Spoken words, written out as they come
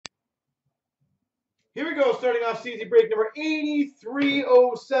Here we go, starting off CZ break number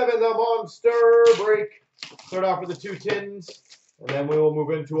 8307, the Monster break. Start off with the 2 tins, and then we will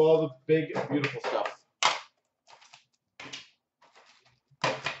move into all the big, beautiful stuff.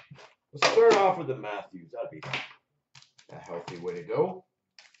 Let's start off with the Matthews. That'd be a healthy way to go.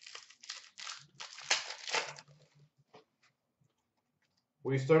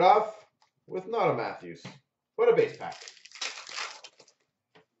 We start off with not a Matthews, but a base pack.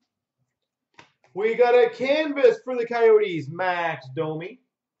 We got a canvas for the Coyotes, Max Domi.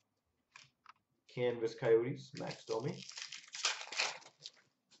 Canvas Coyotes, Max Domi.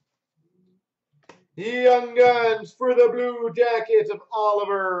 The Young Guns for the Blue Jackets of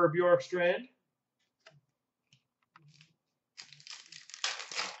Oliver Bjorkstrand.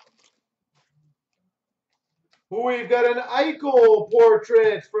 We've got an Eichel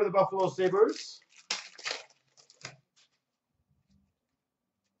portrait for the Buffalo Sabres.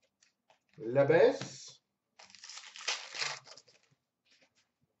 Lebes.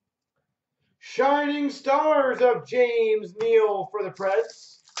 Shining Stars of James Neal for the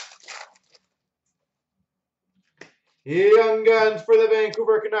Preds. Young Guns for the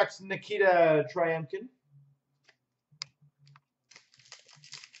Vancouver Canucks, Nikita Triumkin.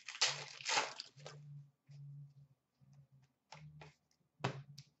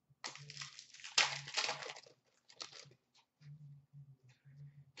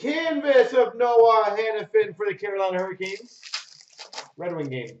 Canvas of Noah Hannafin for the Carolina Hurricanes. Red Wing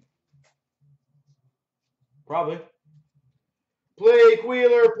game. Probably. Blake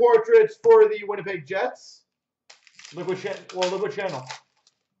Wheeler portraits for the Winnipeg Jets. Liquid Channel.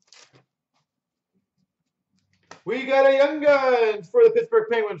 We got a Young Guns for the Pittsburgh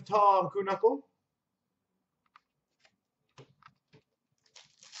Penguins, Tom Kuhnhackl.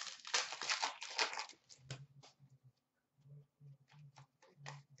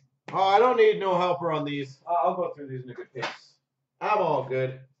 Oh, I don't need no helper on these. I'll go through these in a good pace. I'm all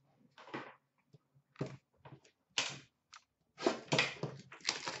good.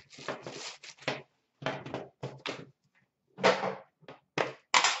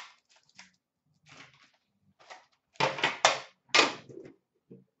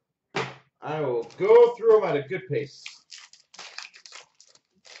 I will go through them at a good pace.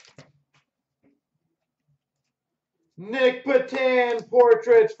 Nick Patan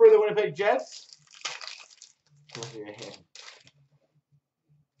portraits for the Winnipeg Jets.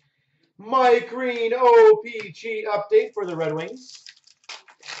 Mike Green OPG update for the Red Wings.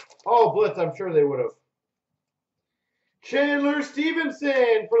 Oh, Blitz, I'm sure they would have. Chandler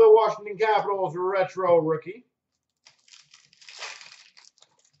Stevenson for the Washington Capitals retro rookie.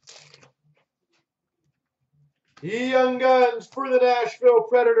 Young Guns for the Nashville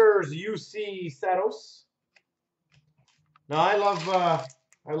Predators, UC Saros. Now I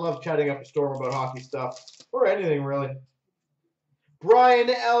love chatting up a storm about hockey stuff or anything really. Brian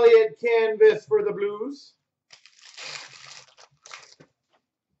Elliott canvas for the Blues.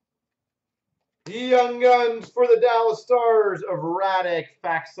 Young Guns for the Dallas Stars of Radek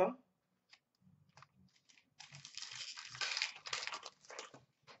Faksa.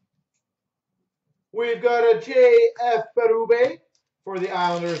 We've got a J.F. Berube for the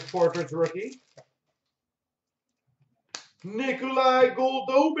Islanders portraits rookie. Nikolai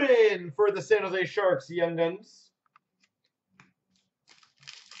Goldobin for the San Jose Sharks Young Guns.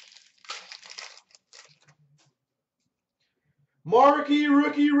 Marquee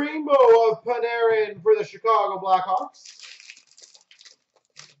Rookie Rainbow of Panarin for the Chicago Blackhawks.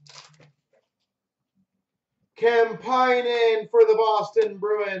 Kemppainen for the Boston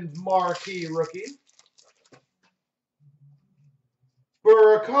Bruins Marquee Rookie.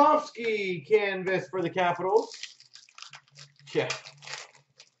 Burakovsky canvas for the Capitals. Yeah,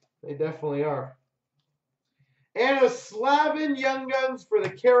 they definitely are. And a Slavin Young Guns for the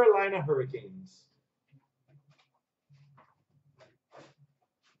Carolina Hurricanes.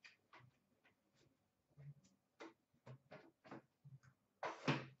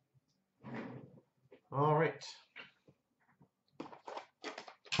 All right.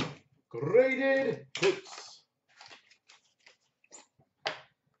 Graded hits.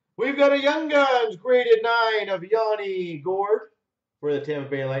 We've got a Young Guns graded 9 of Yanni Gourde for the Tampa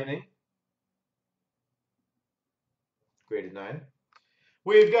Bay Lightning. Graded 9.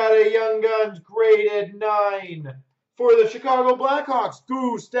 We've got a Young Guns graded 9 for the Chicago Blackhawks,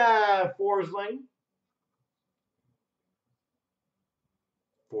 Gustav Forsling.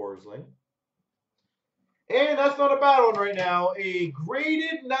 And that's not a bad one right now. A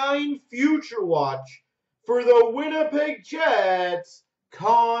graded 9 Future Watch for the Winnipeg Jets,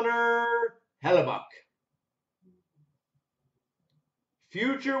 Connor Hellebuck.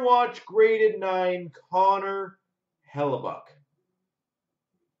 Future Watch graded 9 Connor Hellebuck.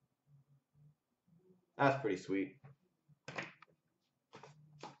 That's pretty sweet.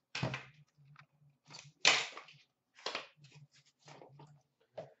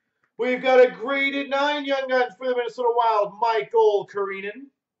 We've got a graded 9 Young Guns for the Minnesota Wild, Michael Karinen.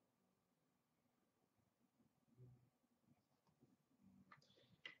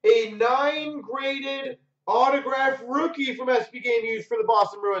 A 9 graded autograph rookie from SB Game Used for the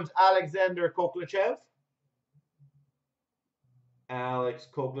Boston Bruins, Alexander Koklachev. Alex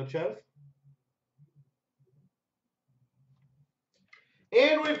Koklachev.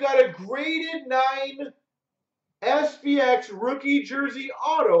 And we've got a graded 9 SPX rookie jersey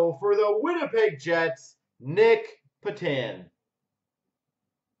auto for the Winnipeg Jets, Nick Patan.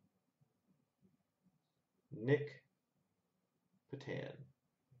 Nick Patan.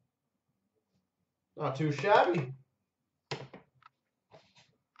 Not too shabby.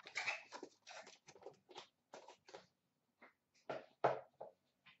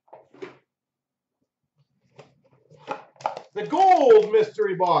 The gold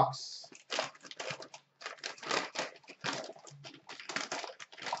mystery box.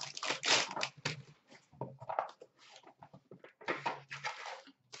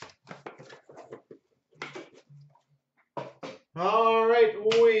 All right,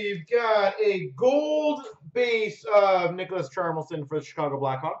 we've got a gold base of Nicholas Charmelson for the Chicago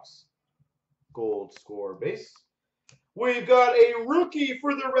Blackhawks. Gold score base. We've got a rookie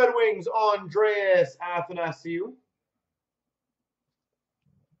for the Red Wings, Andreas Athanasiou.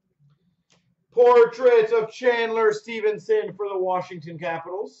 Portrait of Chandler Stevenson for the Washington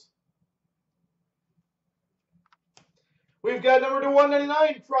Capitals. We've got number to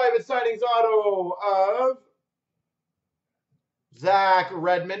 199 private signings auto of Zach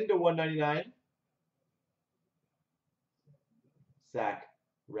Redmond to 199. Zach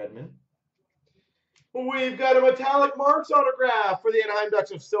Redmond. We've got a metallic marks autograph for the Anaheim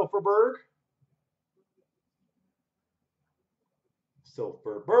Ducks of Silfverberg.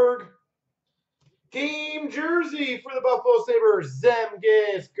 Silfverberg. Game jersey for the Buffalo Sabres,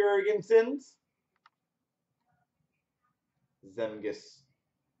 Zemgus Girgensons. Zemgus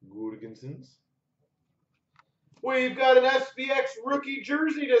Girgensons. We've got an SPX rookie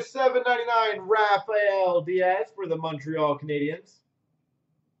jersey to $7.99, Rafael Diaz for the Montreal Canadiens.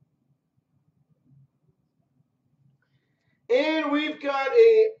 And we've got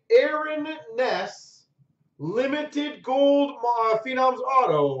a Aaron Ness limited gold Phenoms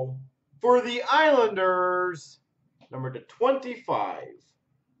auto for the Islanders, number to 25.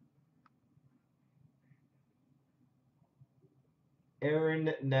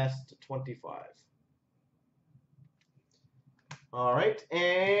 Aaron Ness to 25. All right,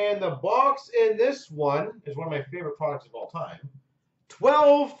 and the box in this one is one of my favorite products of all time.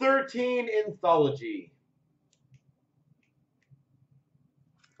 12-13 Anthology.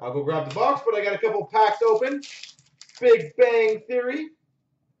 I'll go grab the box, but I got a couple packs open. Big Bang Theory.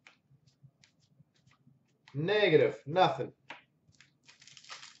 Negative, nothing.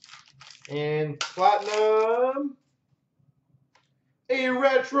 And Platinum. A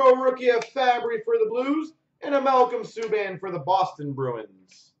retro rookie of Fabry for the Blues. And a Malcolm Subban for the Boston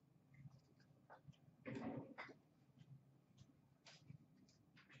Bruins.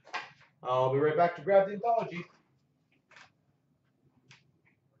 I'll be right back to grab the anthology.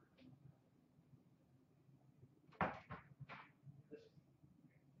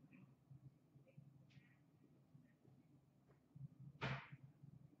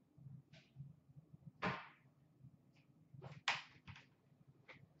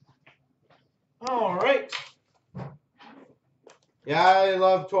 All right. Yeah, I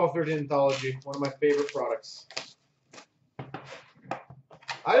love 12-13 Anthology. One of my favorite products.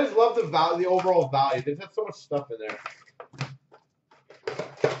 I just love the overall value. They've had so much stuff in there.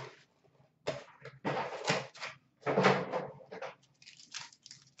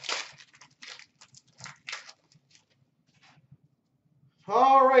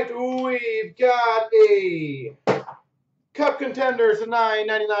 All right, we've got a Cup Contenders, a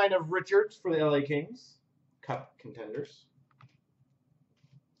 $9.99 of Richards for the LA Kings. Cup Contenders.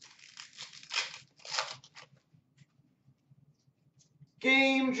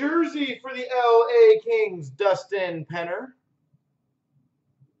 Game jersey for the LA Kings, Dustin Penner.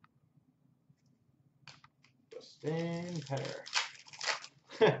 Dustin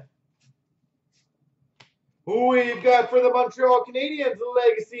Penner. We've got for the Montreal Canadiens,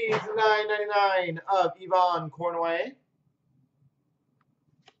 Legacies, $9.99 of Yvonne Cornway.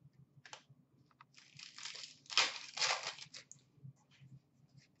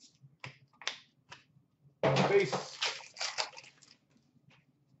 Base.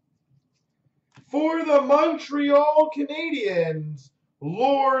 For the Montreal Canadiens,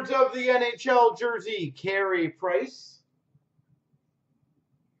 Lords of the NHL jersey, Carey Price.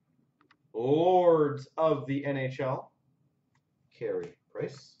 Lords of the NHL, Carey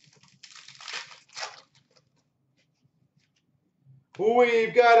Price.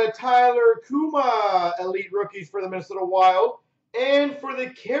 We've got a Tyler Kuma Elite Rookies for the Minnesota Wild. And for the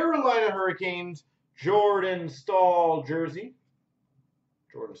Carolina Hurricanes, Jordan Staal jersey.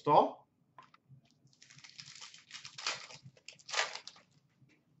 Jordan Staal.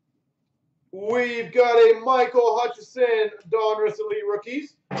 We've got a Michael Hutchison Donruss Elite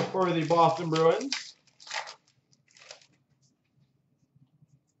Rookies for the Boston Bruins.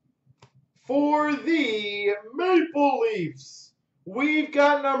 For the Maple Leafs, we've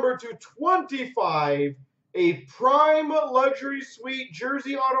got number 225, a Prime Luxury Suite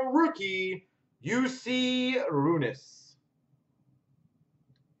Jersey Auto Rookie, UC Runis.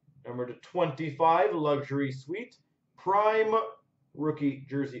 Number 225, Luxury Suite, Prime Rookie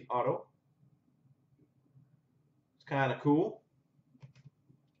Jersey Auto. It's kind of cool.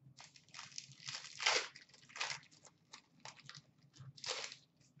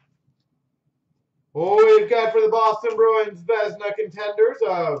 Oh, we've got for the Boston Bruins, Vezina contenders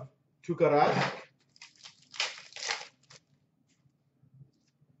of Tuukka.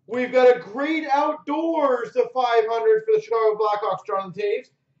 We've got a Great Outdoors to 500 for the Chicago Blackhawks, Jonathan Toews.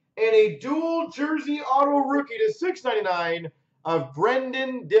 And a dual jersey auto rookie to 699 of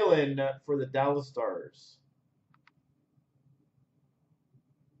Brendan Dillon for the Dallas Stars.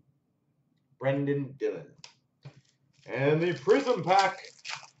 Brendan Dillon. And the Prism Pack.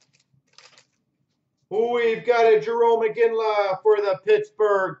 We've got a Jerome McGinley for the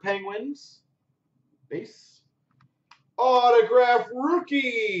Pittsburgh Penguins. Base. Autograph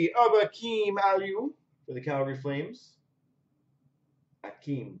rookie of Akim Aliu for the Calgary Flames.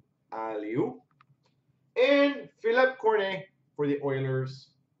 Akim Aliu. And Philippe Cornet for the Oilers.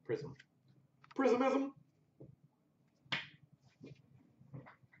 Prism. Prismism.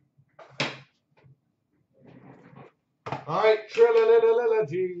 All right,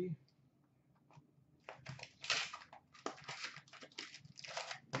 Trilogy.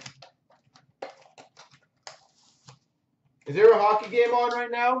 Is there a hockey game on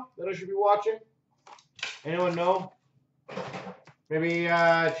right now that I should be watching? Anyone know? Maybe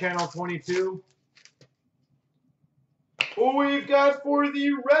channel 22. Who we've got for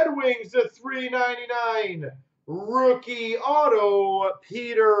the Red Wings, the $3.99 rookie auto,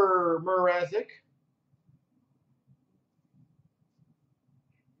 Peter Mrazek.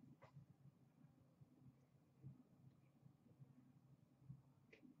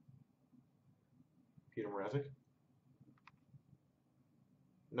 Peter Mrazek.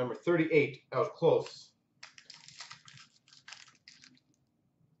 Number 38. That was close.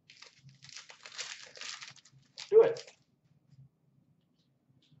 Do it.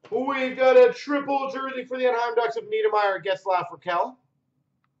 We've got a triple jersey for the Anaheim Ducks of Niedermeyer, Getzlaf, Raquel.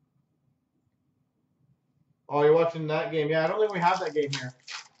 Oh, you're watching that game. Yeah, I don't think we have that game here.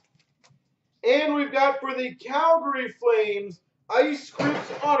 And we've got for the Calgary Flames, Ice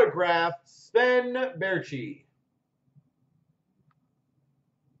Scripts autograph, Sven Berchi.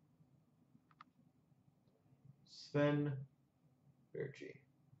 Sven Berchi.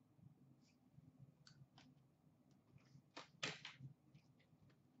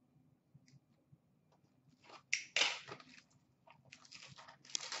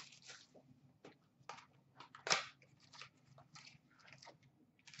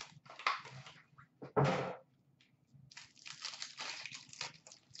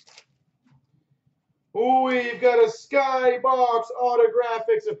 We've got a Skybox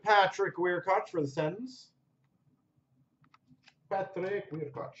autographics of Patrick Weirkoch for the Sens. Patrick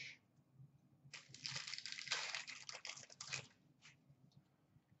Weirkoch.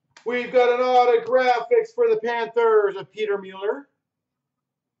 We've got an autographics for the Panthers of Peter Mueller.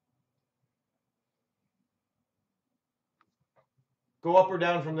 Go up or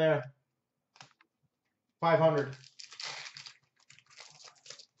down from there. 500.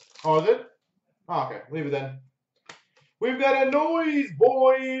 Oh, is it? Oh, okay, leave it then. We've got a Noise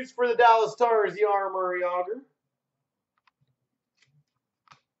Boys for the Dallas Stars, Jaromir Jagr.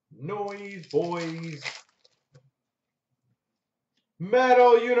 Noise Boys.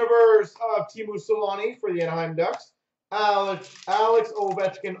 Metal Universe of Teemu Selanne for the Anaheim Ducks. Alex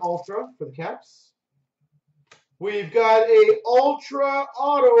Ovechkin Ultra for the Caps. We've got a Ultra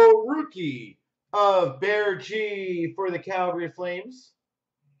Auto Rookie of Bear G for the Calgary Flames.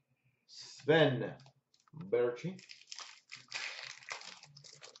 Sven Berchi.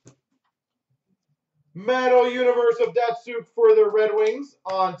 Metal Universe of Datsuk for the Red Wings.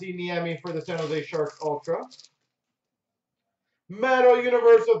 Auntie Niemi for the San Jose Sharks Ultra. Metal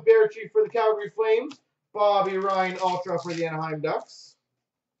Universe of Berchi for the Calgary Flames. Bobby Ryan Ultra for the Anaheim Ducks.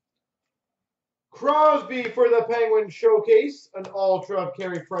 Crosby for the Penguins Showcase. An Ultra of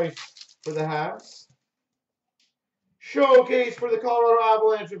Carey Price for the Habs. Showcase for the Colorado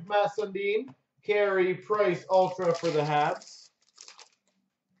Avalanche of Matt Sundin. Carey Price Ultra for the Habs.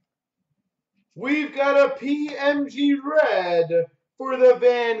 We've got a PMG Red for the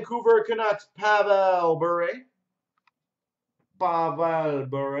Vancouver Canucks, Pavel Bure. Pavel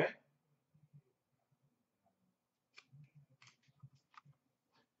Bure.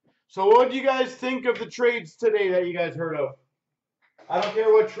 So what do you guys think of the trades today that you guys heard of? I don't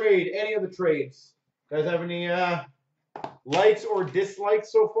care what trade, any of the trades. Guys have any likes or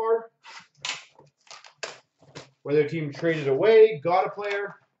dislikes so far? Whether a team traded away, got a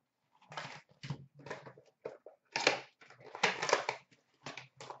player.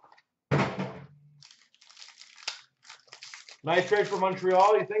 Nice trade for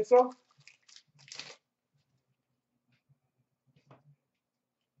Montreal, you think so?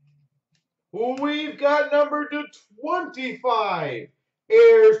 We've got number to 25.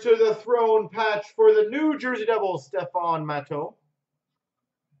 Heirs to the Throne patch for the New Jersey Devils, Stefan Matteau.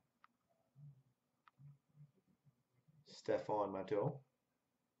 Stefan Matteau.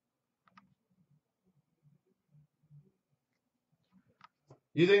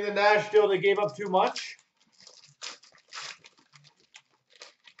 You think the Nash deal, they gave up too much?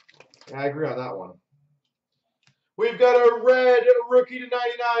 I agree on that one. We've got a red rookie to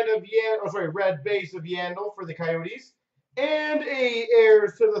 99 of red base of Yandel for the Coyotes. And a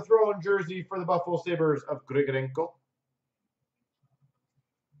heirs to the Throne jersey for the Buffalo Sabres of Grigorenko.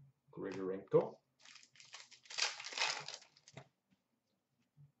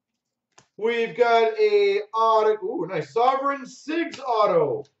 We've got a nice Sovereign Sigs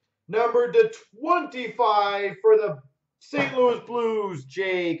auto. Numbered to 25 for the St. Louis Blues,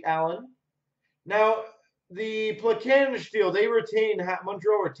 Jake Allen. Now, the Plekanec deal,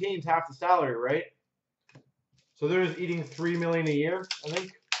 Montreal retains half the salary, right? So they're just eating $3 million a year, I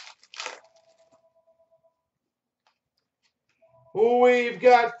think. We've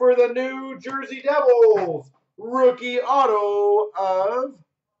got for the New Jersey Devils, rookie auto of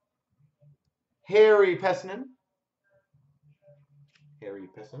Harry Pessinen.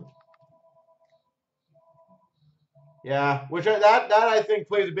 Yeah, which that I think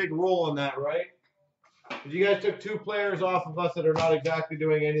plays a big role in that, right? Because you guys took two players off of us that are not exactly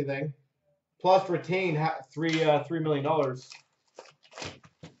doing anything, plus retained $3 million.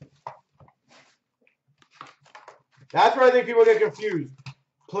 That's where I think people get confused.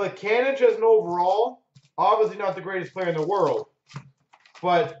 Plekanec as an overall, obviously not the greatest player in the world,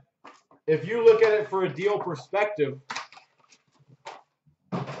 but if you look at it for a deal perspective,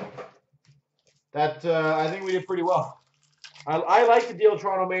 that I think we did pretty well. I like the deal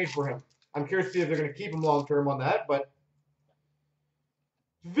Toronto made for him. I'm curious to see if they're going to keep him long term on that, but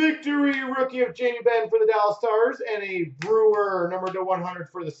victory rookie of Jamie Benn for the Dallas Stars and a Brewer number to 100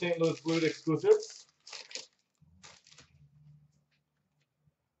 for the St. Louis Blues exclusives.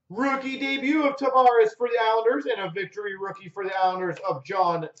 Rookie debut of Tavares for the Islanders and a victory rookie for the Islanders of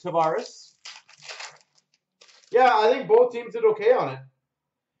John Tavares. Yeah, I think both teams did okay on it.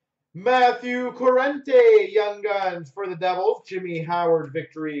 Matthew Corrente, Young Guns for the Devils. Jimmy Howard,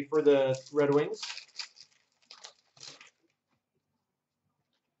 victory for the Red Wings.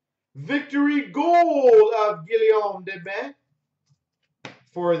 Victory gold of Guillaume Debin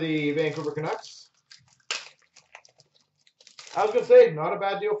for the Vancouver Canucks. I was going to say, not a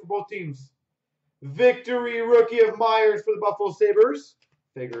bad deal for both teams. Victory rookie of Myers for the Buffalo Sabres.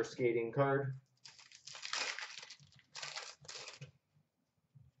 Figure skating card.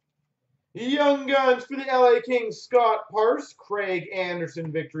 Young Guns for the LA Kings, Scott Parse. Craig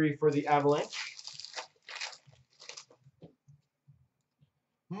Anderson, victory for the Avalanche.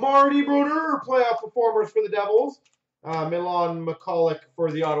 Marty Brodeur, playoff performers for the Devils. Milan McCulloch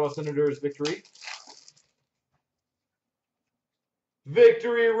for the Ottawa Senators, victory.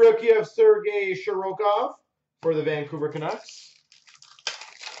 Victory rookie of Sergei Shirokov for the Vancouver Canucks.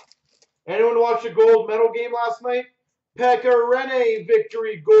 Anyone watch the gold medal game last night? Pekka Rinne,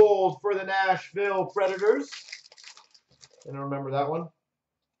 victory gold for the Nashville Predators. I don't remember that one.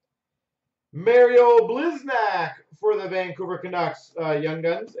 Mario Bliznak for the Vancouver Canucks, Young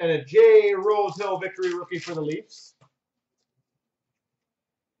Guns. And a Jay Rosehill victory rookie for the Leafs.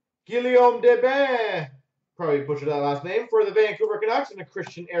 Guillaume Debin, probably butchered that last name, for the Vancouver Canucks. And a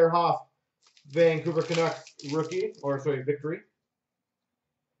Christian Ehrhoff Vancouver Canucks rookie, victory.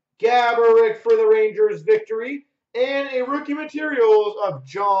 Gaborik for the Rangers victory. And a rookie materials of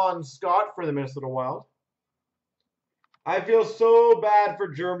John Scott for the Minnesota Wild. I feel so bad for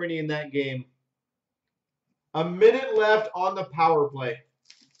Germany in that game. A minute left on the power play.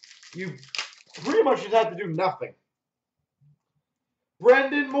 You pretty much just have to do nothing.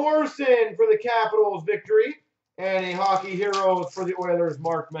 Brendan Morrison for the Capitals victory. And a Hockey Heroes for the Oilers,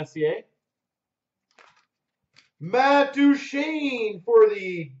 Mark Messier. Matt Duchene for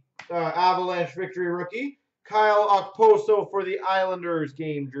the Avalanche victory rookie. Kyle Okposo for the Islanders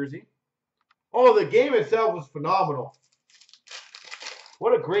game jersey. Oh, the game itself was phenomenal.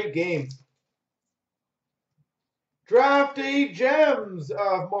 What a great game. Draft Day Gems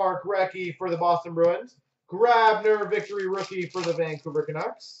of Mark Recchi for the Boston Bruins. Grabner victory rookie for the Vancouver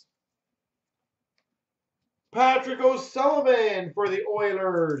Canucks. Patrick O'Sullivan for the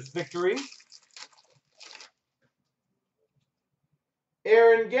Oilers victory.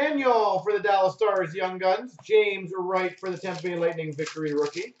 Aaron Gagnon for the Dallas Stars Young Guns. James Wright for the Tampa Bay Lightning victory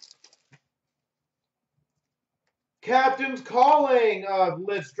rookie. Captain's Calling of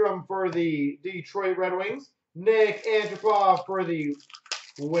Lidstrom for the Detroit Red Wings. Nick Antropov for the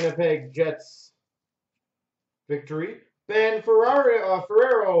Winnipeg Jets victory. Ben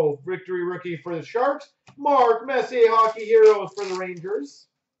Ferrero victory rookie for the Sharks. Mark Messier Hockey Heroes for the Rangers.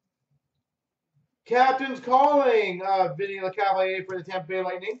 Captain's Calling of Vinny Lecavalier for the Tampa Bay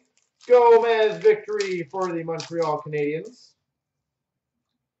Lightning. Gomez victory for the Montreal Canadiens.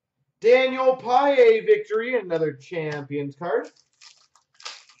 Daniel Paille victory, another Champions card.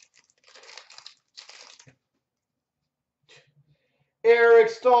 Eric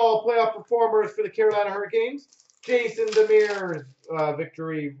Stahl playoff performers for the Carolina Hurricanes. Jason Demers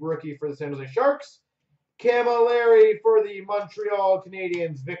victory rookie for the San Jose Sharks. Camilleri for the Montreal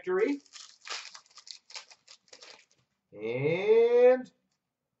Canadiens victory. And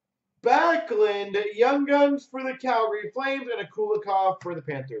Backlund Young Guns for the Calgary Flames and a Kulikov for the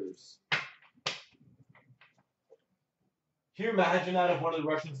Panthers. Can you imagine that if one of the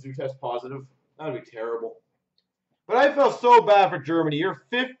Russians do test positive? That would be terrible. But I felt so bad for Germany. You're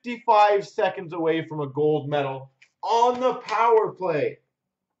 55 seconds away from a gold medal on the power play.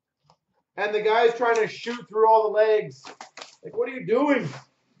 And the guy's trying to shoot through all the legs. Like, what are you doing?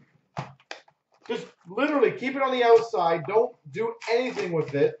 Just literally keep it on the outside. Don't do anything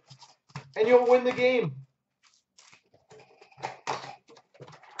with it. And you'll win the game.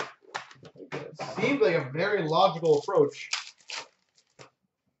 It seems like a very logical approach.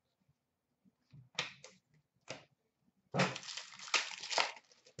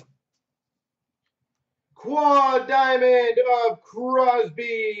 Quad Diamond of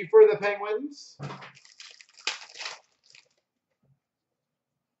Crosby for the Penguins.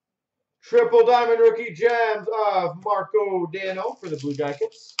 Triple Diamond Rookie Gems of Marco Dano for the Blue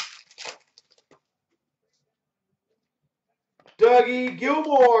Jackets. Dougie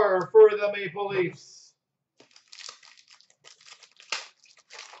Gilmour for the Maple Leafs.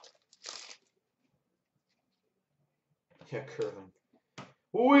 Yeah, curling.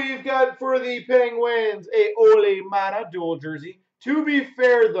 We've got for the Penguins a Ole Mana dual jersey. To be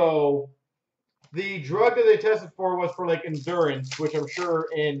fair, though, the drug that they tested for was for like endurance, which I'm sure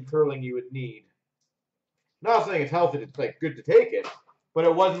in curling you would need. Not saying it's healthy, it's like good to take it, but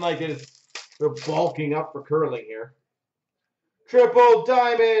it wasn't like they're bulking up for curling here. Triple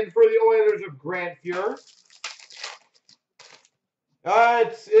Diamond for the Oilers of Grant Fuhr.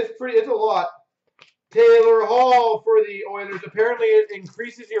 It's a lot. Taylor Hall for the Oilers. Apparently, it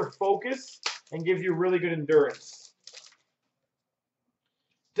increases your focus and gives you really good endurance.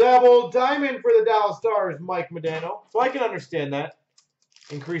 Double Diamond for the Dallas Stars, Mike Modano. So I can understand that.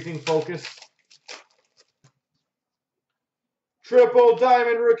 Increasing focus. Triple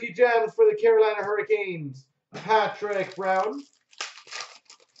Diamond Rookie Gems for the Carolina Hurricanes, Patrick Brown.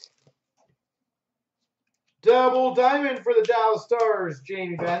 Double Diamond for the Dallas Stars,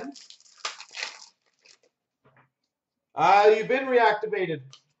 Jamie Benn. You've been reactivated.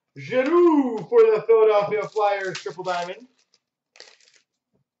 Giroux for the Philadelphia Flyers, Triple Diamond.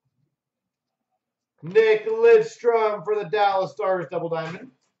 Nick Lidstrom for the Dallas Stars, Double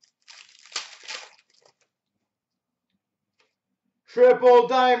Diamond. Triple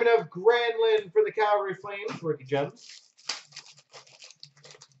Diamond of Granlund for the Calgary Flames, Rookie Gems.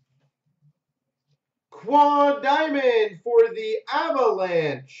 Quad Diamond for the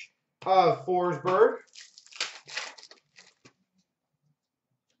Avalanche of Forsberg.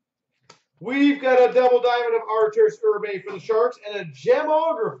 We've got a double diamond of Arturs Urbe for the Sharks and a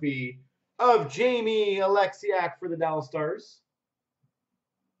gemography of Jamie Alexiak for the Dallas Stars.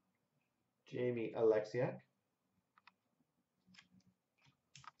 Jamie Alexiak.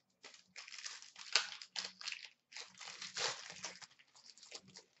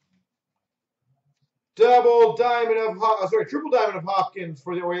 triple diamond of Hopkins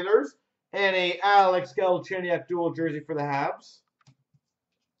for the Oilers, and a Alex Galchenyuk dual jersey for the Habs.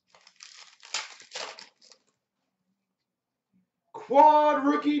 Quad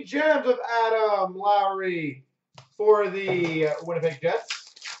rookie gems of Adam Lowry for the Winnipeg Jets.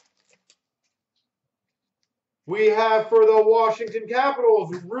 We have for the Washington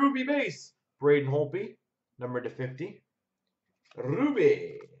Capitals, Ruby base, Braden Holtby, number /50.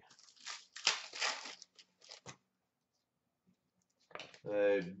 Ruby.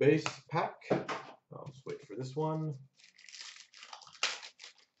 Base pack. I'll just wait for this one.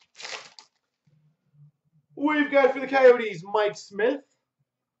 We've got for the Coyotes, Mike Smith,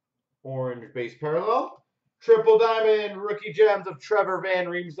 orange base parallel. Triple diamond rookie gems of Trevor Van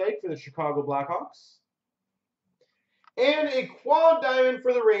Riemsdyk for the Chicago Blackhawks. And a quad diamond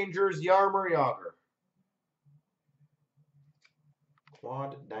for the Rangers, Jaromir Jagr.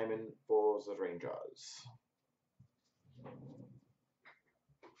 Quad diamond for the Rangers.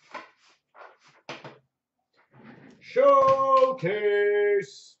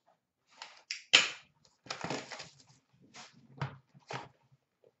 Showcase.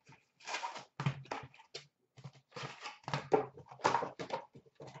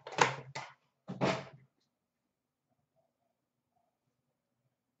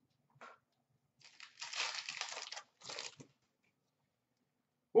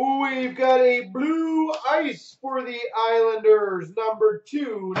 We've got a blue ice for the Islanders, number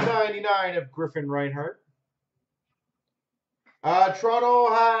 /299 of Griffin Reinhart.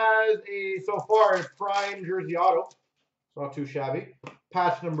 Toronto has so far a prime jersey auto. It's not too shabby.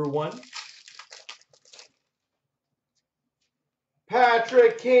 Patch number 1.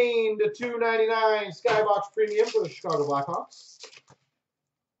 Patrick Kane /299 Skybox Premium for the Chicago Blackhawks.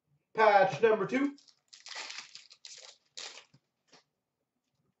 Patch number 2.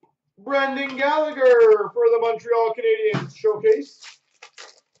 Brendan Gallagher for the Montreal Canadiens showcase.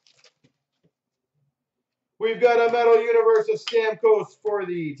 We've got a Metal Universe of Stamkos for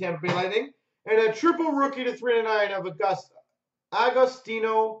the Tampa Bay Lightning. And a triple rookie /399 of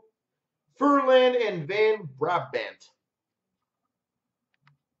Agostino, Furlan, and Van Brabant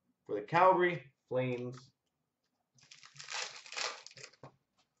for the Calgary Flames.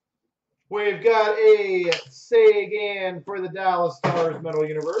 We've got a Sagan for the Dallas Stars Metal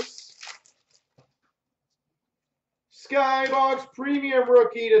Universe. Skybox Premium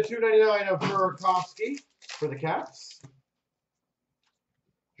Rookie /299 of Burakovsky for the Caps.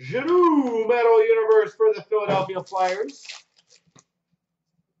 Giroux Metal Universe for the Philadelphia Flyers.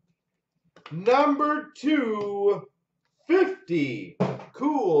 Number 250.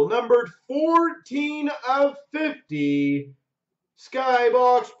 Cool. Numbered 14 of 50.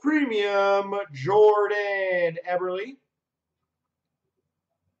 Skybox Premium Jordan Eberle.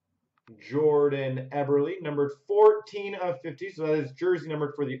 Jordan Eberle, numbered 14 of 50. So that is jersey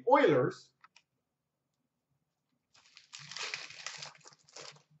numbered for the Oilers.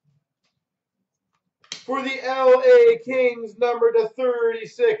 For the LA Kings, numbered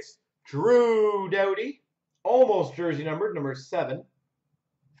 /36, Drew Doughty. Almost jersey numbered, number 7.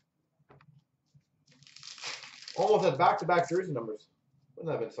 Almost had back-to-back jersey numbers. Wouldn't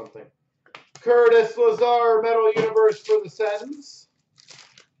that have been something? Curtis Lazar, Metal Universe for the Sens.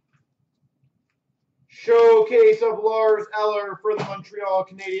 Showcase of Lars Eller for the Montreal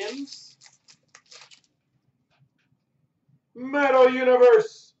Canadiens. Metal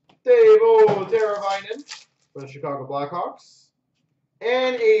Universe, Teuvo Teravainen for the Chicago Blackhawks.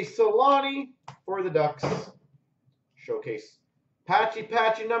 And a Solani for the Ducks. Showcase. Patchy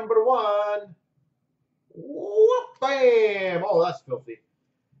number 1. Whoop, bam! Oh, that's filthy.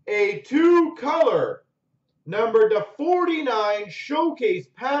 A 2-color, numbered /49 showcase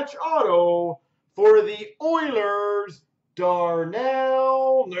patch auto for the Oilers,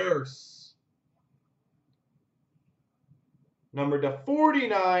 Darnell Nurse. Numbered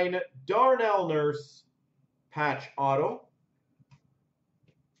 /49, Darnell Nurse patch auto.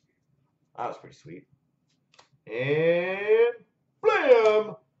 That was pretty sweet. And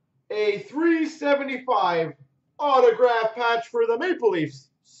blam! A 375 autograph patch for the Maple Leafs,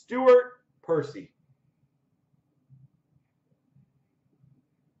 Stuart Percy.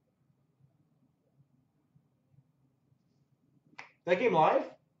 That game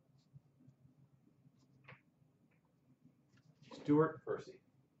live? Stuart Percy.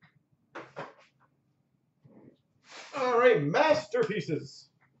 All right, masterpieces.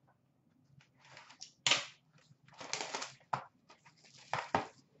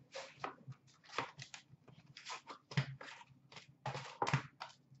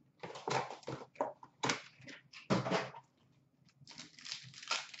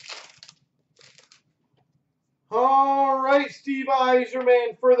 right, Steve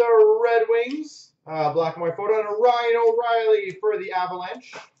Yzerman for the Red Wings. Black and white photo. And a Ryan O'Reilly for the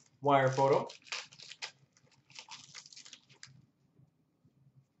Avalanche. Wire photo.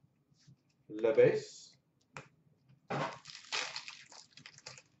 Le base.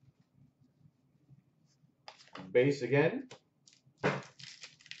 Base again.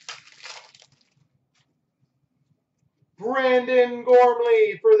 Brandon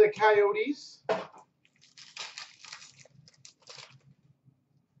Gormley for the Coyotes.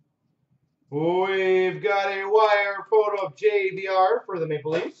 We've got a wire photo of JVR for the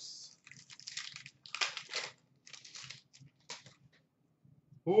Maple Leafs.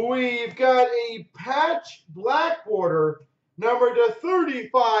 We've got a patch black border, number to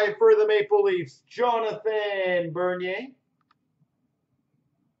 35 for the Maple Leafs, Jonathan Bernier.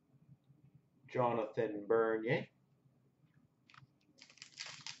 Jonathan Bernier.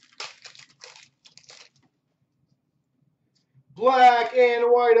 Black and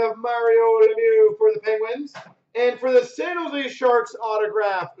white of Mario Lemieux for the Penguins. And for the San Jose Sharks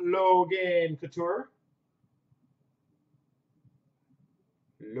autograph, Logan Couture.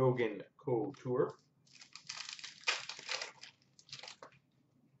 Logan Couture.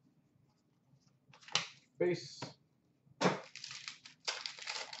 Base.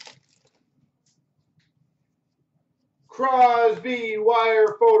 Crosby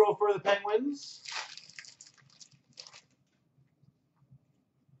wire photo for the Penguins.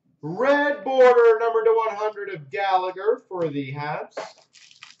 Red border number to 100 of Gallagher for the Habs.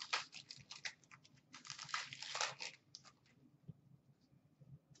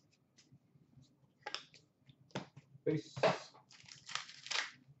 Base.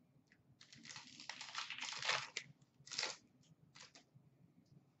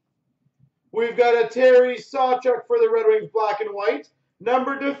 We've got a Terry Sawchuk for the Red Wings, black and white.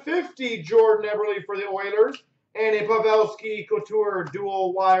 Number to 50, Jordan Eberle for the Oilers. And a Pavelski Couture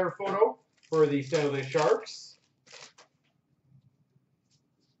dual wire photo for the San Jose Sharks.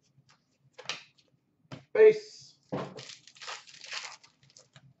 Base.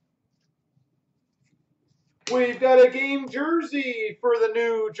 We've got a game jersey for the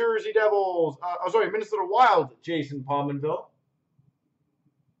New Jersey Devils. Minnesota Wild, Jason Pominville.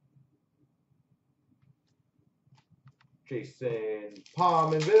 Jason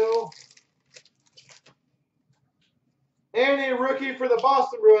Pominville. And a rookie for the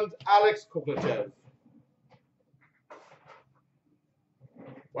Boston Bruins, Alex Koklachev.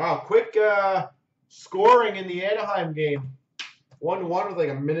 Wow, quick scoring in the Anaheim game. 1-1 with like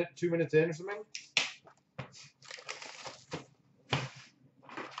a minute, 2 minutes in or something.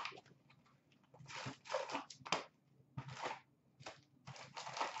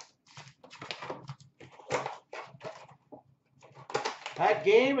 That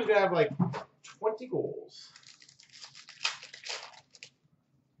game is going to have like 20 goals.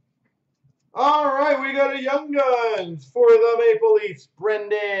 All right, we got a Young Guns for the Maple Leafs,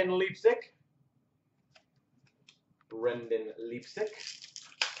 Brendan Leipsic. Brendan Leipsic.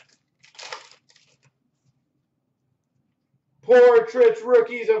 Portraits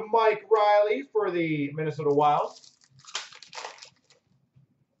rookies of Mike Riley for the Minnesota Wild.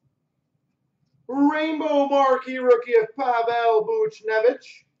 Rainbow marquee rookie of Pavel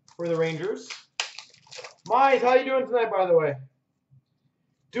Buchnevich for the Rangers. Mize, how you doing tonight, by the way?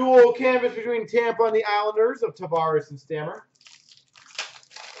 Dual canvas between Tampa and the Islanders of Tavares and Stammer.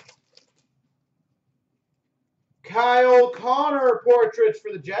 Kyle Connor portraits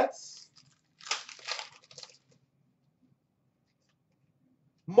for the Jets.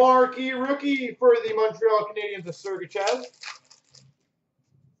 Marquee rookie for the Montreal Canadiens of Sergachev.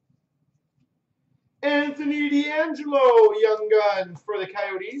 Anthony D'Angelo Young Guns for the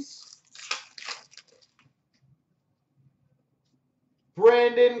Coyotes.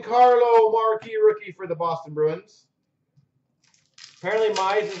 Brandon Carlo marquee rookie for the Boston Bruins. Apparently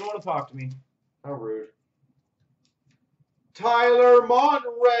Mize doesn't want to talk to me. How rude. Tyler Mont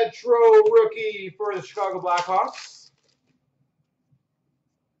retro rookie for the Chicago Blackhawks.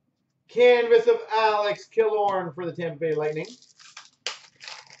 Canvas of Alex Killorn for the Tampa Bay Lightning.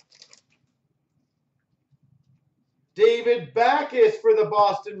 David Backes for the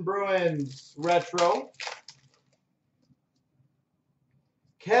Boston Bruins retro.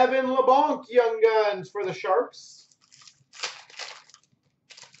 Kevin LeBlanc Young Guns for the Sharks.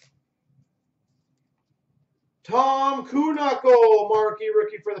 Tom Kuhnhackl marquee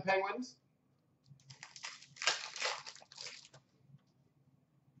rookie for the Penguins.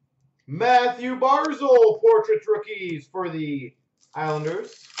 Matthew Barzal portrait rookies for the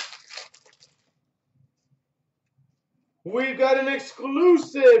Islanders. We've got an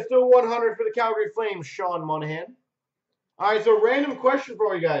exclusive to 100 for the Calgary Flames, Sean Monahan. All right, so random question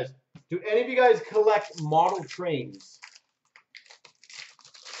for you guys. Do any of you guys collect model trains?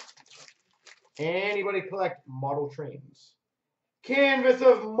 Anybody collect model trains? Canvas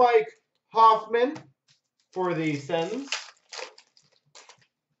of Mike Hoffman for the Sens.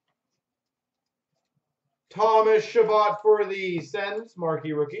 Thomas Chabot for the Sens,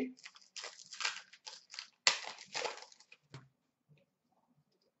 marquee rookie.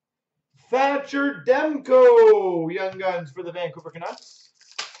 Thatcher Demko, Young Guns for the Vancouver Canucks.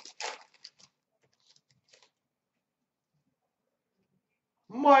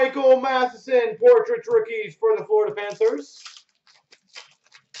 Michael Matheson, Portraits Rookies for the Florida Panthers.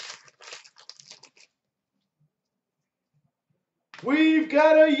 We've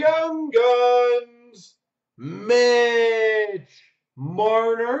got a Young Guns, Mitch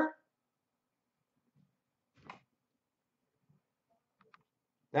Marner.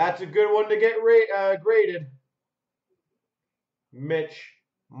 That's a good one to get graded. Mitch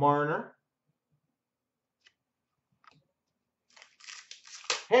Marner.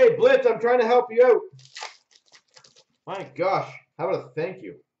 Hey, Blitz, I'm trying to help you out. My gosh, how about a thank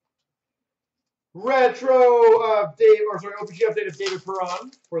you? Retro of OPG update of David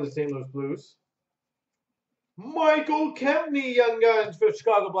Perron for the St. Louis Blues. Michael Kempney, Young Guns for the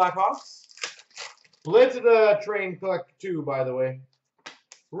Chicago Blackhawks. Blitz of the Train Collect 2, by the way.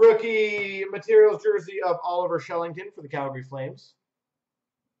 Rookie materials jersey of Oliver Shellington for the Calgary Flames.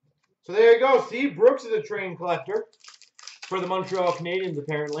 So there you go. See, Brooks is a train collector for the Montreal Canadiens,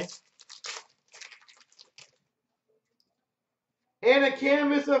 apparently. And a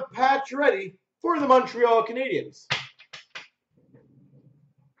canvas of Pacioretty for the Montreal Canadiens.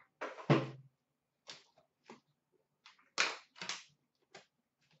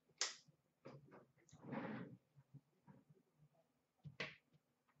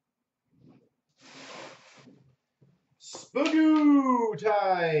 Spagoo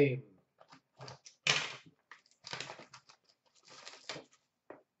time.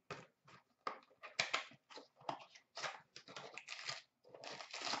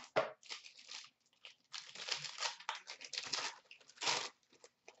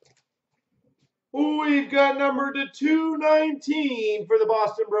 We've got number to 219 for the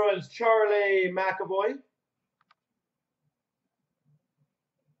Boston Bruins, Charlie McAvoy.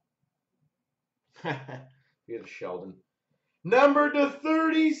 Here's Sheldon. Number to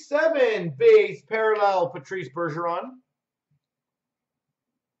 37, base parallel, Patrice Bergeron.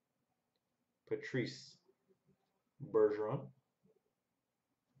 Patrice Bergeron.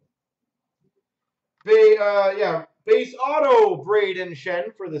 Base auto, Braden Shen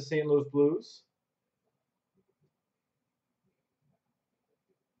for the St. Louis Blues.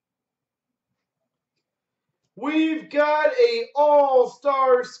 We've got a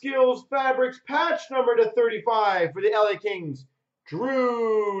All-Star Skills Fabrics patch number to 35 for the LA Kings,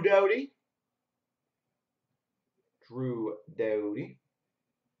 Drew Doughty. Drew Doughty.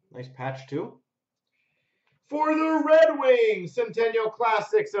 Nice patch, too. For the Red Wings, Centennial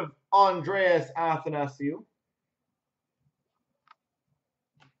Classics of Andreas Athanasiou.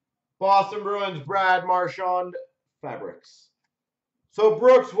 Boston Bruins, Brad Marchand, Fabrics. So,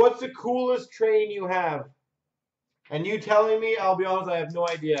 Brooks, what's the coolest train you have? And you telling me, I'll be honest, I have no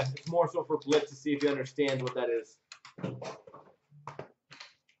idea. It's more so for Blitz to see if he understands what that is.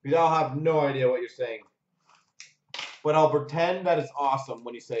 Because I'll have no idea what you're saying. But I'll pretend that it's awesome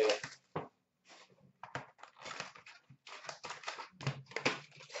when you say it.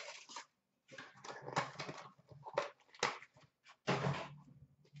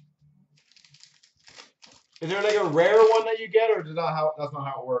 Is there like a rare one that you get, or that's not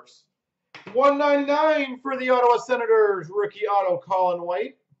how it works? 199 for the Ottawa Senators, rookie auto, Colin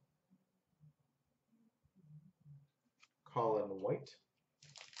White. Colin White.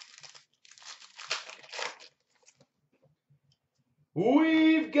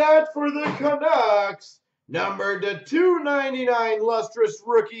 We've got for the Canucks, number to 299, lustrous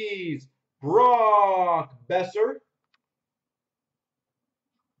rookies, Brock Besser.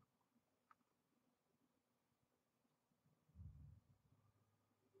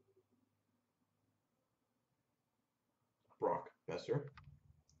 Brock Besser.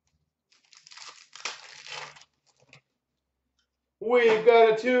 We've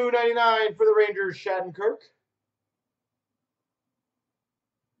got a 299 for the Rangers, Shattenkirk.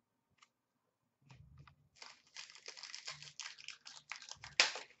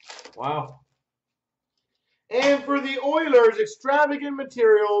 Wow. And for the Oilers, extravagant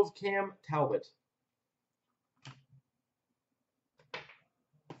materials, Cam Talbot.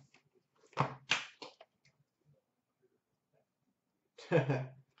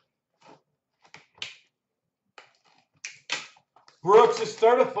 Brooks, just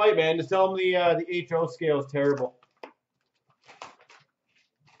start a fight, man. Just tell him the HO scale is terrible.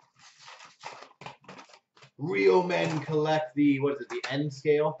 Real men collect the, what is it, the N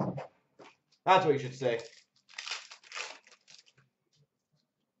scale? That's what you should say.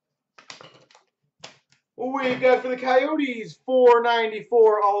 We've got for the Coyotes,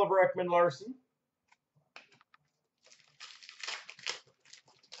 $4.94, Oliver Ekman-Larsson.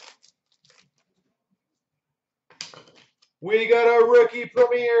 We got our rookie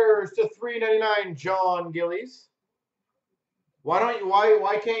premieres to $3.99, John Gillies. Why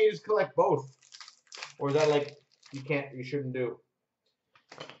can't you just collect both? Or is that like you shouldn't do?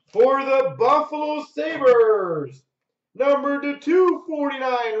 For the Buffalo Sabres, number to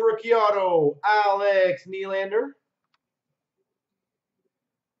 249 rookie auto, Alex Nylander.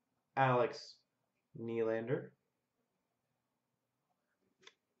 Alex Nylander.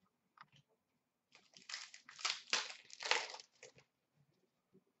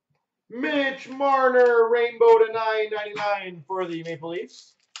 Mitch Marner, rainbow to $9.99 for the Maple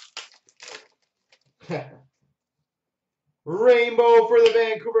Leafs. Rainbow for the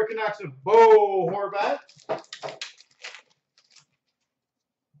Vancouver Canucks of Bo Horvat.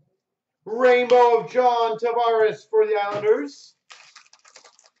 Rainbow of John Tavares for the Islanders.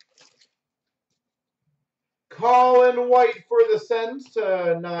 Colin White for the Sens to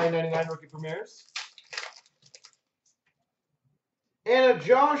 $9.99 rookie premieres. And a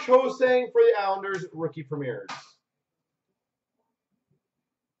Josh Hosang for the Islanders rookie premieres.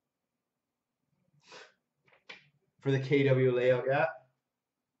 For the KW layout, yeah.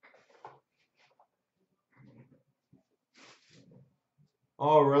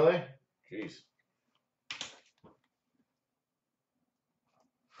 Oh, really? Jeez.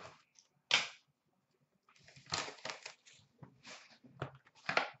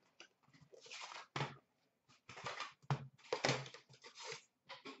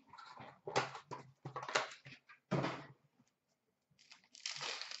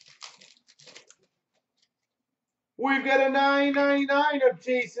 We've got a $9.99 of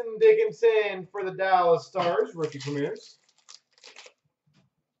Jason Dickinson for the Dallas Stars, rookie premieres.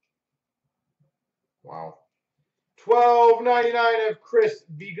 Wow. $12.99 of Chris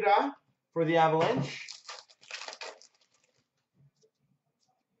Vigra for the Avalanche.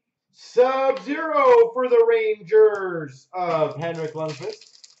 Sub-Zero for the Rangers of Henrik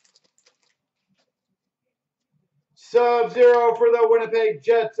Lundqvist. Sub-Zero for the Winnipeg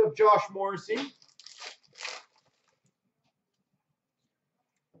Jets of Josh Morrissey.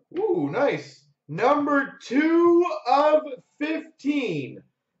 Ooh, nice. Number 2 of 15.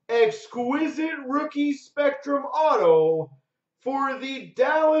 Exquisite Rookie Spectrum Auto for the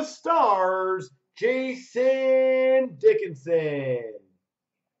Dallas Stars, Jason Dickinson.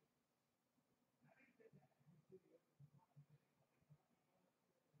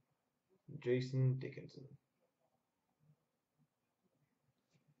 Jason Dickinson.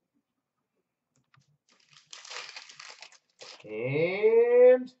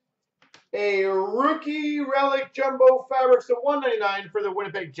 And a rookie relic jumbo fabrics of $1.99 for the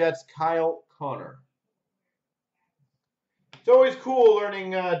Winnipeg Jets, Kyle Connor. It's always cool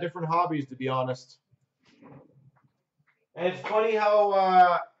learning different hobbies, to be honest. And it's funny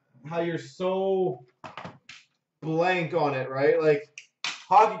how you're so blank on it, right? Like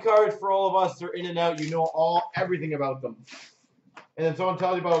hockey cards for all of us, they're in and out. You know everything about them. And then someone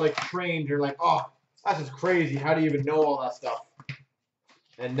tells you about like trains, you're like, oh, that's just crazy. How do you even know all that stuff?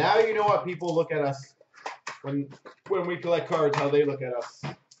 And now you know what people look at us when we collect cards, how they look at us.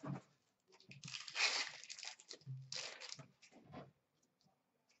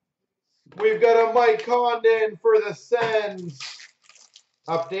 We've got a Mike Condon for the Sens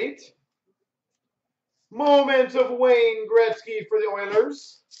update. Moments of Wayne Gretzky for the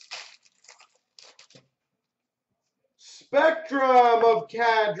Oilers. Spectrum of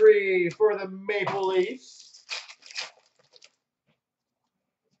Kadri for the Maple Leafs.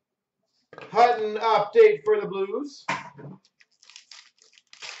 Hutton update for the Blues.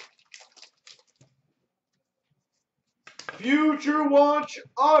 Future Watch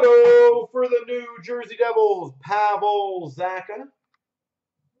Auto for the New Jersey Devils, Pavel Zacha.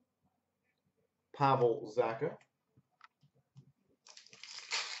 Pavel Zacha.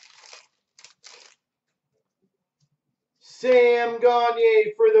 Sam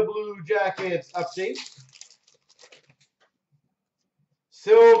Gagner for the Blue Jackets update.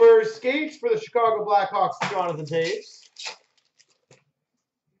 Silver Skates for the Chicago Blackhawks, Jonathan Toews.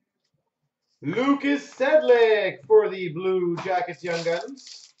 Lucas Sedlick for the Blue Jackets Young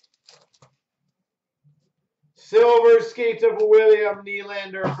Guns. Silver Skates of William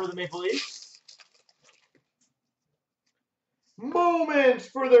Nylander for the Maple Leafs. Moments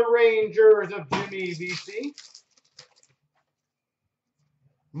for the Rangers of Jimmy VC.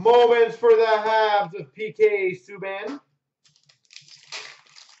 Moments for the Habs of PK Subban.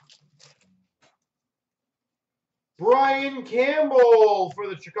 Brian Campbell for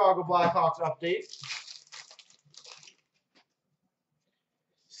the Chicago Blackhawks update.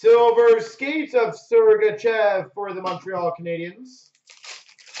 Silver skates of Sergachev for the Montreal Canadiens.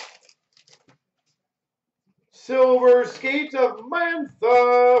 Silver skates of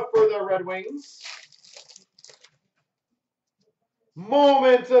Mantha for the Red Wings.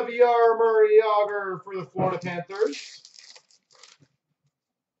 Moments of Jaromir Jagr for the Florida Panthers.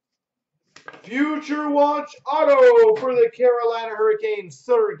 Future Watch Auto for the Carolina Hurricanes,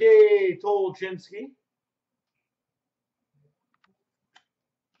 Sergei Tolchinsky.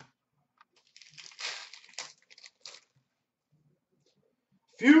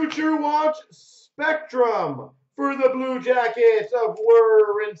 Future Watch Spectrum for the Blue Jackets of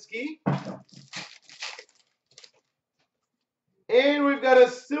Werenski. And we've got a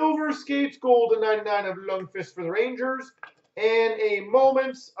Silver Skates Gold to 99 of Lundqvist for the Rangers. And a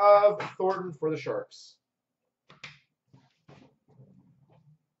Moments of Thornton for the Sharks.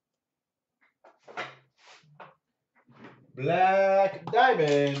 Black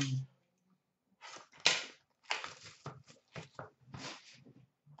Diamond.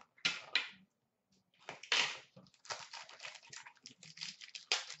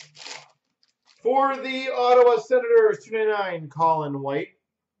 For the Ottawa Senators, 299, Colin White.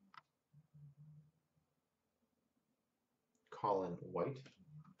 Colin White.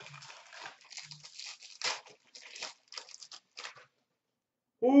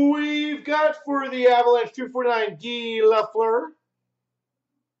 We've got for the Avalanche, 249, Guy Lafleur.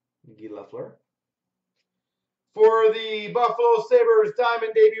 Guy Lafleur. For the Buffalo Sabres,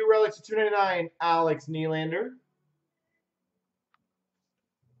 Diamond Debut Relics, 299, Alex Nylander.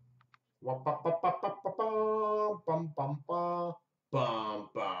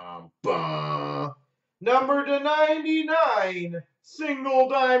 Number to 99, single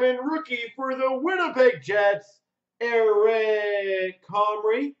diamond rookie for the Winnipeg Jets, Eric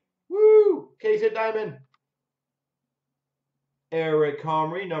Comrie. Woo! Case hit diamond. Eric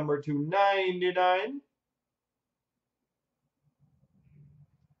Comrie, number to 99.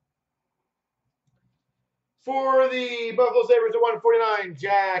 For the Buffalo Sabres at 149,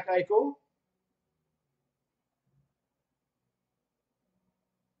 Jack Eichel.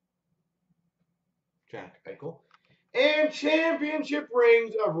 Jack Eichel. And championship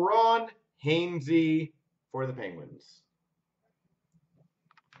rings of Ron Hainsey for the Penguins.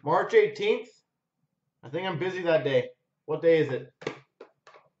 March 18th. I think I'm busy that day. What day is it?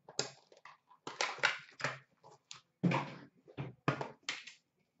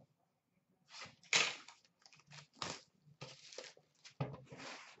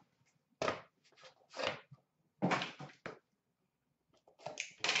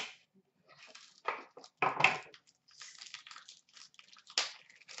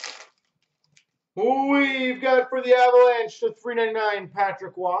 We've got for the Avalanche to 399,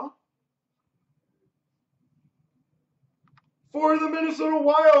 Patrick Waugh. For the Minnesota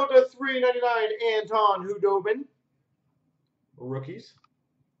Wild to 399, Anton Hudobin. Rookies,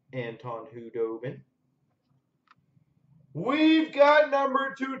 Anton Hudobin. We've got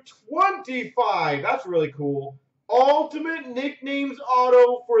number 225. That's really cool. Ultimate Nicknames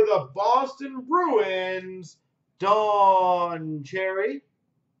Auto for the Boston Bruins, Don Cherry.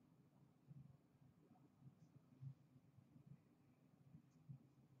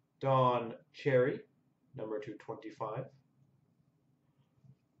 Don Cherry, number 225.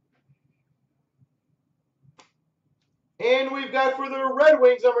 And we've got for the Red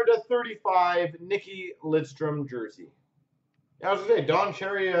Wings, number to 35, Nicky Lidstrom jersey. I was going to say, Don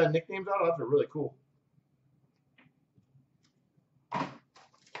Cherry nicknames auto, that's really cool.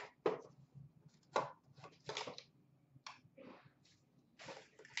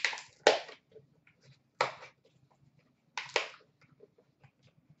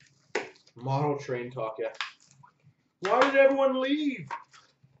 Model train talk, yeah. Why did everyone leave?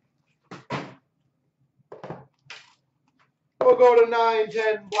 We'll go to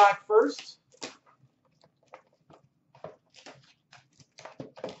 910 black first.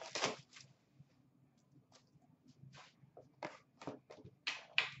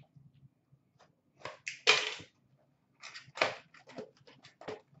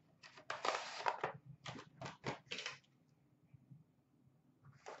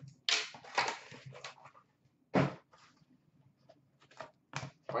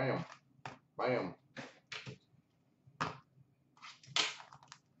 Bam. Bam.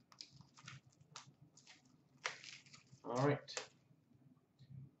 All right.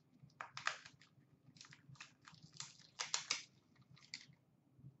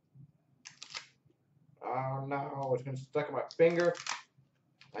 freaking stuck in my finger.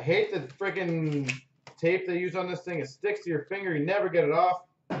 I hate the freaking tape they use on this thing. It sticks to your finger. You never get it off.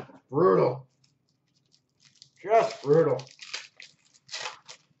 Brutal. Just brutal.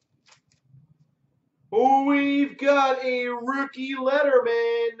 We've got a rookie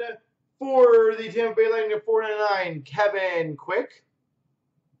letterman for the Tampa Bay Lightning at 499, Kevin Quick.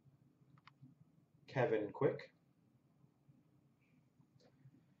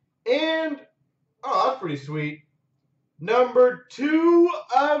 And, oh, that's pretty sweet. Number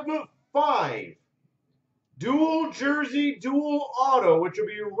 2/5. Dual jersey, dual auto, which will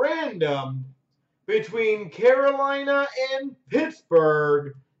be random between Carolina and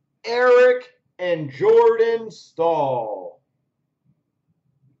Pittsburgh, Eric and Jordan Staal.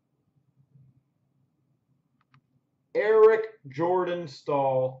 Eric Jordan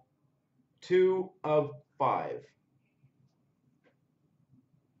Staal, 2/5.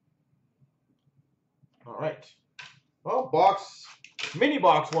 All right. Well, mini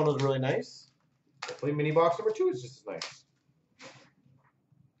box 1 was really nice. Hopefully mini box number 2 is just as nice.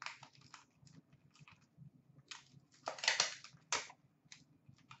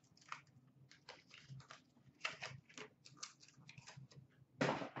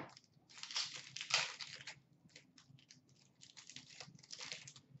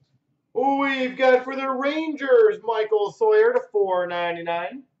 We've got for the Rangers, Michael Sawyer to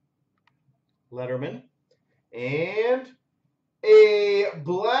 499. Letterman. And a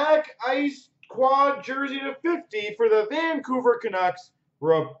black ice quad jersey to 50 for the Vancouver Canucks,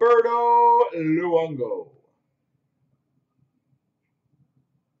 Roberto Luongo.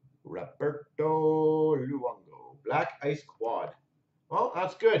 Black ice quad. Well,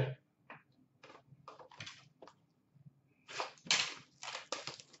 that's good.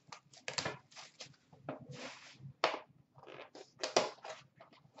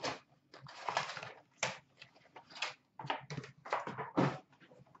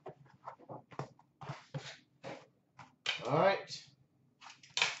 All right.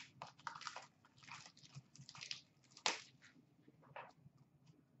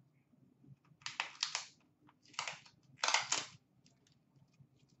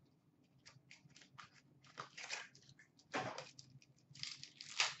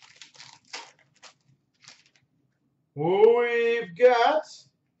 We've got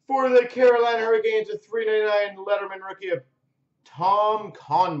for the Carolina Hurricanes a 399 Letterman rookie of Tim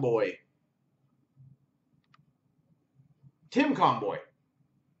Conboy.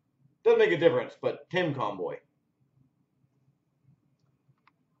 Doesn't make a difference, but Tim Conboy.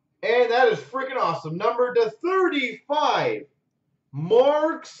 And that is freaking awesome. Number to 35,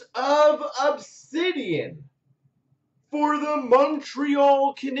 Marks of Obsidian for the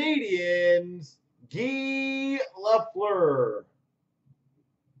Montreal Canadiens, Guy Lafleur.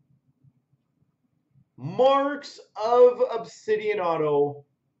 Marks of Obsidian auto,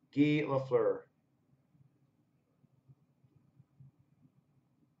 Guy Lafleur.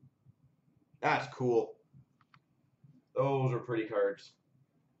 That's cool. Those are pretty cards.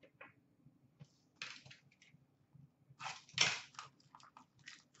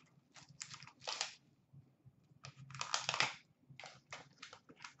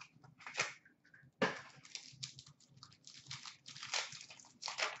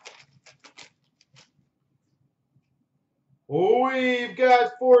 We've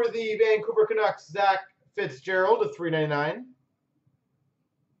got for the Vancouver Canucks, Zach Fitzgerald at 399.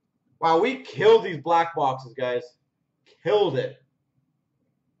 Wow, we killed these black boxes, guys. Killed it.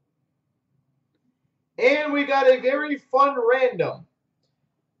 And we got a very fun random,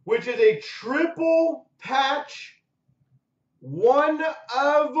 which is a triple patch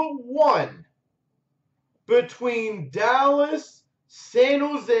 1/1 between Dallas, San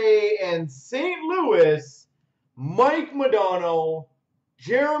Jose, and St. Louis. Mike Modano,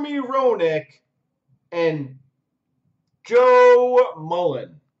 Jeremy Roenick, and Joe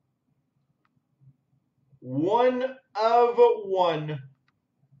Mullen. 1/1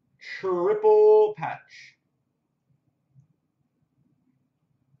 triple patch.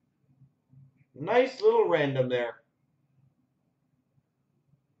 Nice little random there.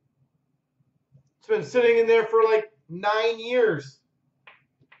 It's been sitting in there for like 9 years.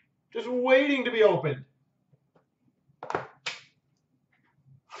 Just waiting to be opened.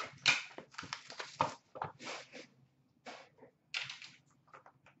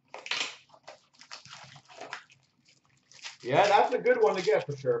 Yeah, that's a good one to get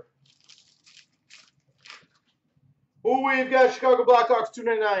for sure. Oh, we've got Chicago Blackhawks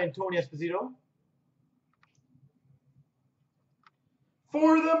 299, Tony Esposito.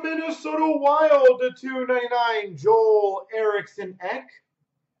 For the Minnesota Wild to 299, Joel Eriksson Ek.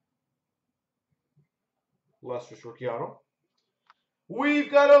 Lustrous Rookie Auto.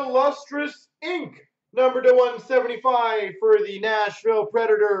 We've got a Lustrous Ink, number to 175 for the Nashville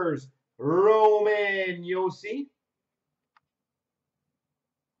Predators, Roman Josi.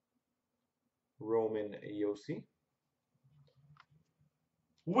 Roman Josi.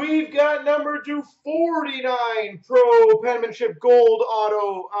 We've got number 249 Pro Penmanship Gold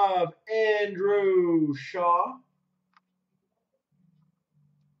Auto of Andrew Shaw.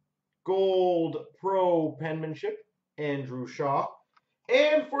 Gold Pro Penmanship, Andrew Shaw.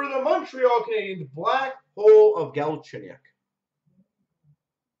 And for the Montreal Canadiens, Black Hole of Galchenyuk.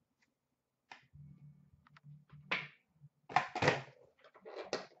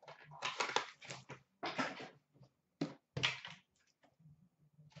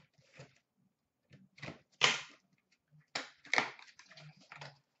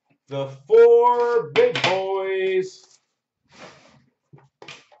 The 4 big boys.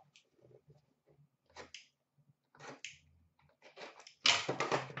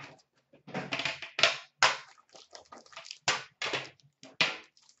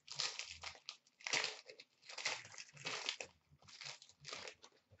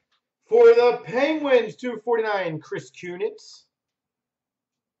 For the Penguins, 249, Chris Kunitz.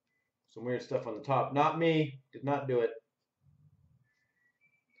 Some weird stuff on the top. Not me. Did not do it.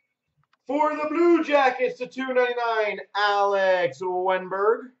 For the Blue Jackets, to 299, Alex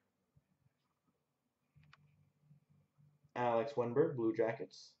Wenberg. Alex Wenberg, Blue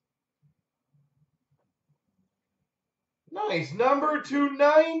Jackets. Nice. Number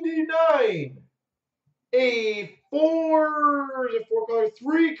 299. A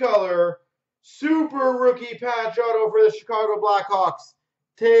 3-color super rookie patch auto for the Chicago Blackhawks,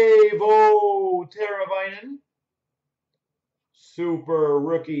 Teuvo Teravainen. Super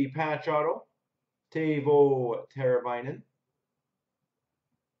rookie patch auto, Teuvo Teravainen.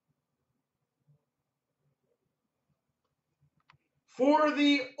 For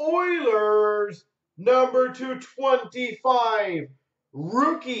the Oilers, number 225,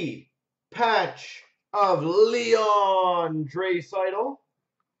 rookie patch of Leon Draisaitl.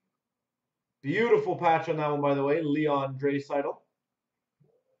 Beautiful patch on that one, by the way, Leon Draisaitl.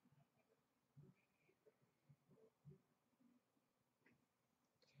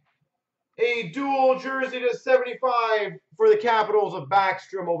 A dual jersey to 75 for the Capitals of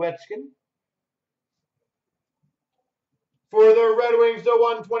Backstrom Ovechkin. For the Red Wings, to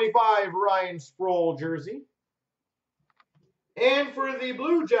 125, Ryan Sproul jersey. And for the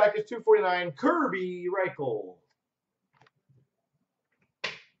Blue Jackets, 249, Kirby Reichel.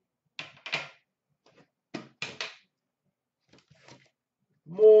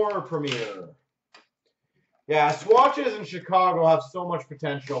 More Premier. Yeah, swatches in Chicago have so much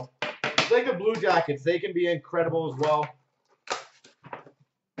potential. It's like the Blue Jackets. They can be incredible as well.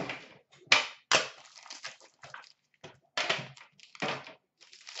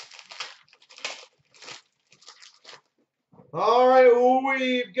 All right,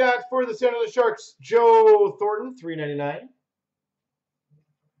 we've got for the San Jose Sharks, Joe Thornton, $3.99.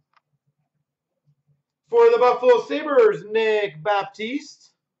 For the Buffalo Sabres, Nick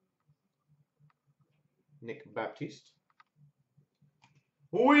Baptiste.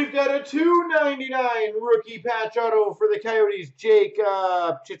 We've got a $2.99 rookie patch auto for the Coyotes,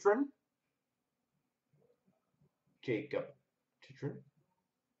 Jacob Chitrin.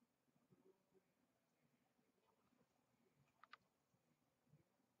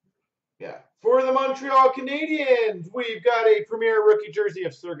 Yeah. For the Montreal Canadiens, we've got a premier rookie jersey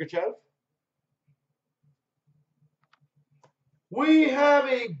of Sergachev. We have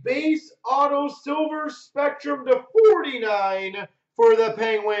a base auto silver spectrum to 49 for the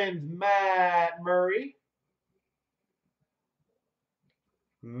Penguins, Matt Murray.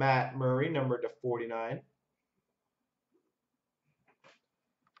 Number to 49.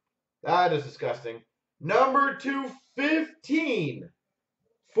 That is disgusting. Number 215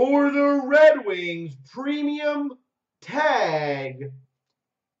 for the Red Wings, premium tag,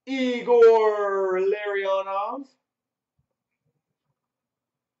 Igor Larionov.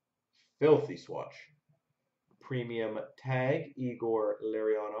 Filthy swatch. Premium tag, Igor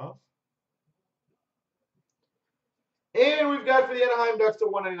Larionov. And we've got for the Anaheim Ducks to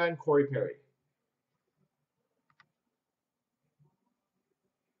 199, Corey Perry.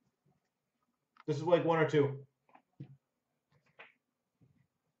 This is like 1 or 2.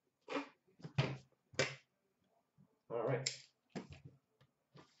 All right.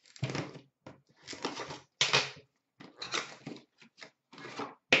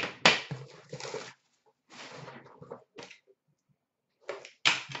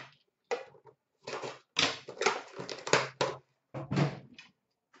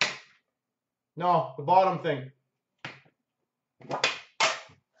 No, the bottom thing.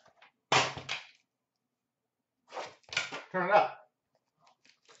 Turn it up.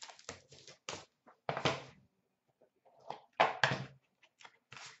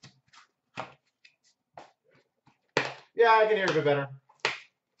 Yeah, I can hear a bit better.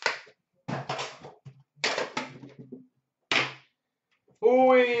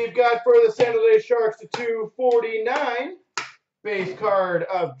 We've got for the San Jose Sharks to 249. Base card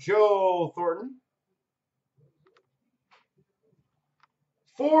of Joe Thornton.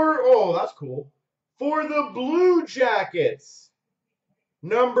 Oh, that's cool. For the Blue Jackets,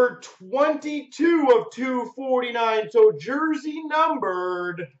 number 22 of 249. So jersey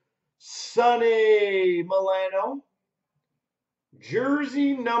numbered, Sonny Milano.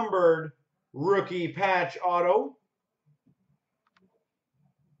 Jersey numbered, rookie patch auto.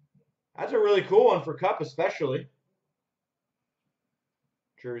 That's a really cool one for Cup especially.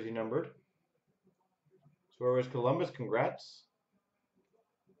 Jersey numbered. Suarez Columbus, congrats.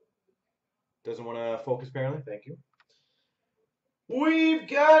 Doesn't want to focus apparently, thank you. We've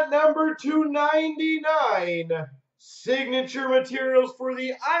got number 299. Signature materials for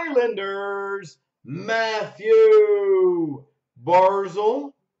the Islanders, Matthew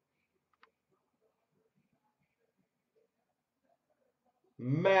Barzal.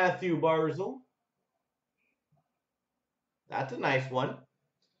 Matthew Barzal. That's a nice one.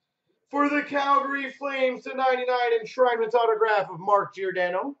 For the Calgary Flames to 99, enshrinement autograph of Mark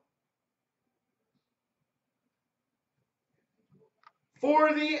Giordano.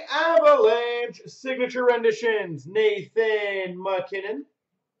 For the Avalanche, signature renditions, Nathan McKinnon.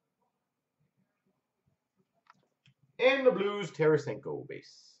 And the Blues, Tarasenko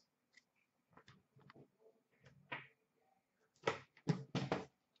base.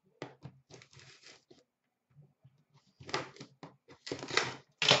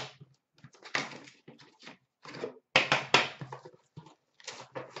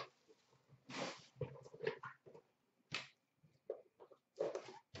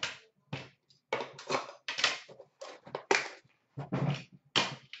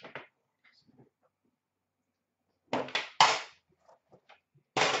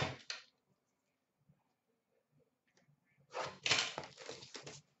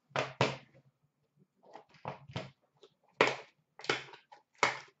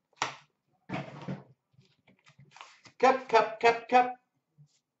 Cup.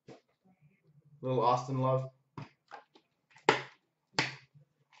 Little Austin love.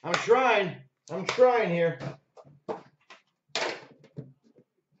 I'm trying here.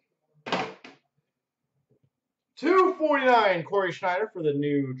 $249, Corey Schneider for the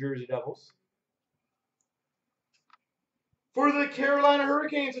New Jersey Devils. For the Carolina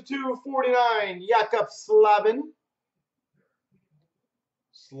Hurricanes, a $249, Jakub Slavin.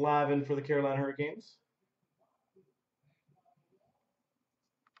 Slavin for the Carolina Hurricanes.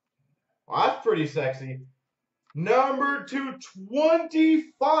 Well, that's pretty sexy. Number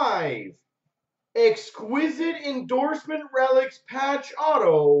 225. Exquisite Endorsement Relics Patch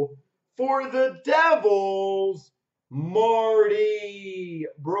Auto for the Devils, Marty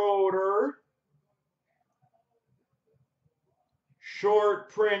Brodeur.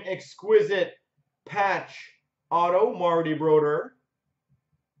 Short print exquisite patch auto, Marty Brodeur.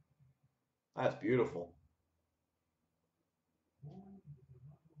 That's beautiful.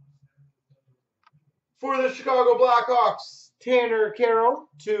 For the Chicago Blackhawks, Tanner Carroll,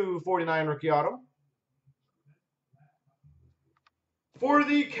 $249 rookie auto. For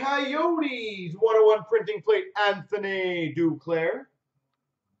the Coyotes, 101 printing plate, Anthony Duclair.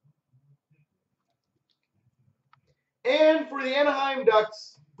 And for the Anaheim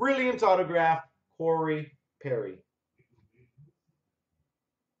Ducks, brilliant autograph, Corey Perry.